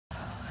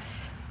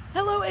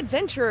Hello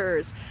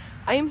adventurers!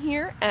 I am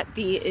here at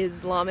the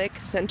Islamic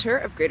Center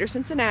of Greater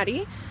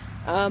Cincinnati.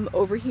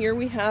 Over here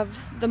we have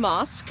the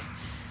mosque.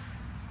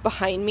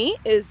 Behind me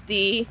is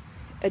the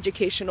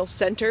educational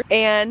center,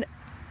 and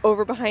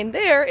over behind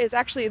there is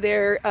actually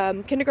their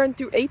kindergarten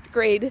through 8th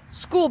grade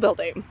school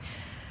building.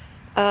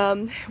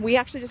 We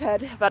actually just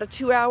had about a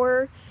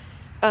 2-hour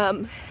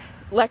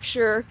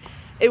lecture.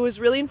 It was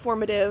really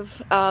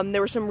informative.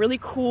 There were some really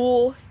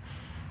cool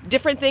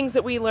different things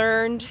that we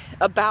learned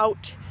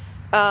about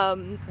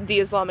the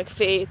Islamic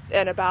faith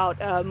and about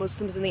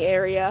Muslims in the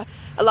area.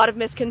 A lot of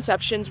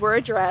misconceptions were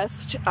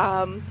addressed,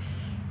 and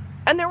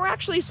there were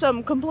actually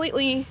some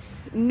completely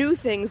new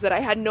things that I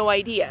had no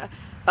idea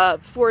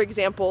of. For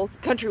example, the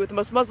country with the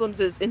most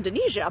Muslims is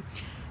Indonesia.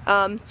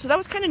 So that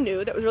was kind of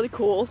new. That was really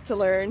cool to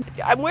learn.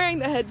 I'm wearing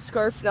the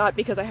headscarf not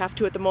because I have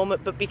to at the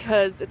moment, but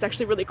because it's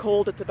actually really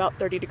cold. It's about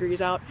 30 degrees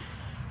out.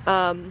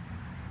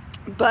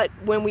 But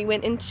when we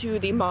went into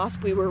the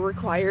mosque, we were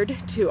required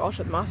to, I'll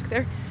show the mosque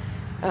there.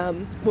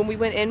 When we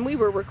went in, we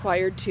were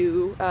required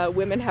to,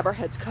 women have our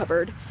heads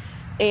covered.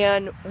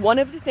 And one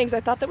of the things I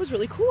thought that was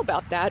really cool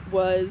about that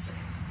was,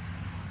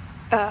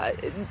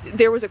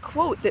 there was a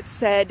quote that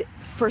said,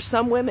 for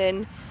some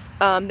women,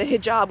 the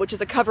hijab, which is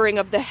a covering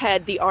of the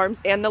head, the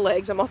arms, and the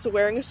legs. I'm also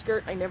wearing a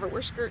skirt. I never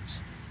wear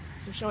skirts,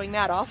 so I'm showing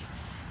that off.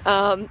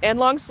 And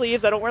long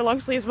sleeves. I don't wear long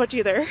sleeves much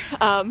either.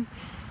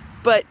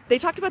 But they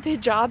talked about the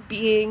hijab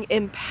being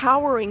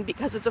empowering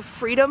because it's a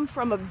freedom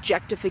from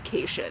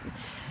objectification.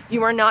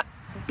 You are not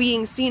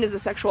being seen as a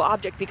sexual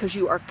object because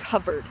you are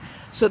covered.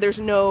 So there's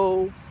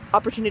no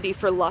opportunity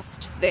for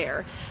lust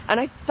there. And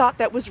I thought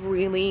that was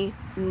really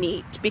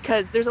neat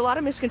because there's a lot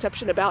of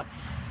misconception about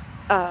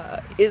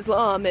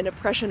Islam and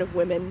oppression of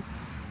women.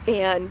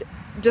 And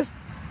just,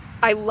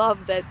 I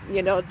love that,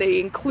 you know,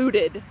 they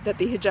included that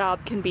the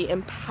hijab can be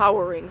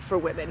empowering for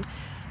women.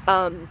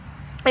 And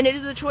it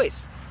is a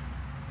choice.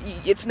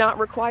 It's not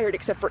required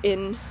except for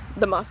in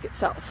the mosque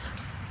itself.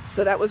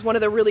 So that was one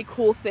of the really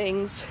cool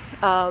things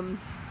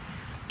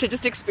to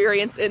just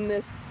experience in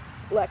this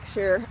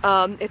lecture.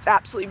 It's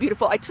absolutely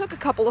beautiful. I took a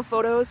couple of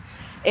photos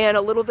and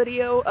a little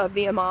video of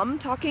the imam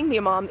talking. The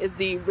imam is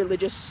the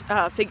religious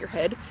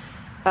figurehead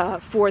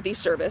for the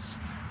service.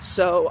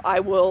 So I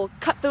will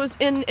cut those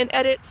in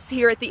edits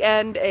here at the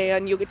end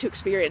and you'll get to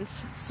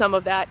experience some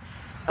of that.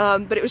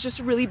 But it was just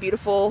a really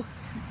beautiful,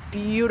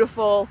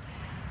 beautiful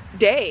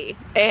day,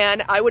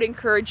 and I would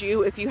encourage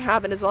you, if you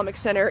have an Islamic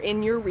center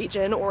in your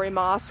region or a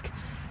mosque,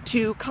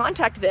 to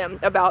contact them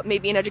about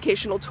maybe an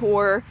educational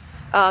tour,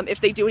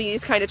 if they do any of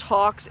these kind of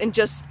talks, and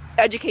just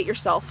educate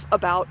yourself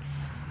about,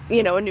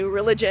 you know, a new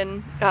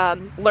religion,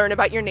 learn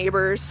about your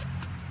neighbors.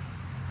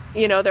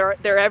 You know,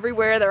 they're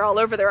everywhere, they're all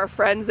over, they're our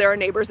friends, they're our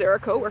neighbors, they're our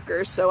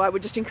co-workers. So I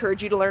would just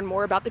encourage you to learn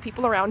more about the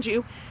people around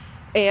you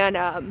and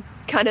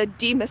kind of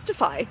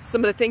demystify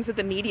some of the things that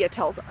the media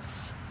tells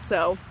us.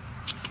 So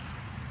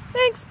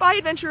thanks, bye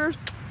adventurers!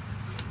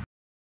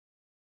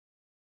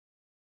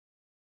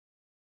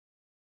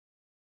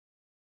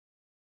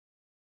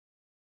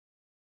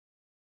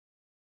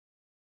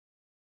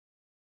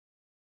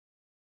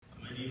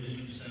 My name is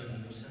Musa, and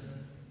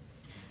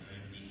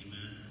I'm the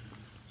Imam,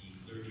 the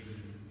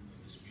clergyman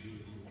of this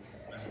beautiful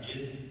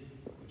masjid,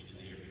 which is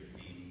the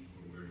Arabic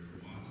word for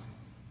mosque.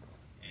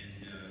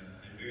 And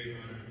I'm very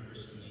honored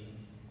personally,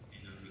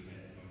 and on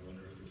behalf of our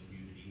wonderful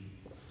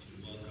community, to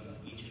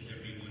welcome each and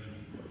every one of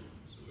you.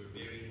 So we're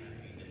very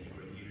happy that you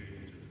are here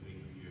and took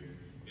away from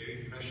your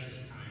very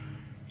precious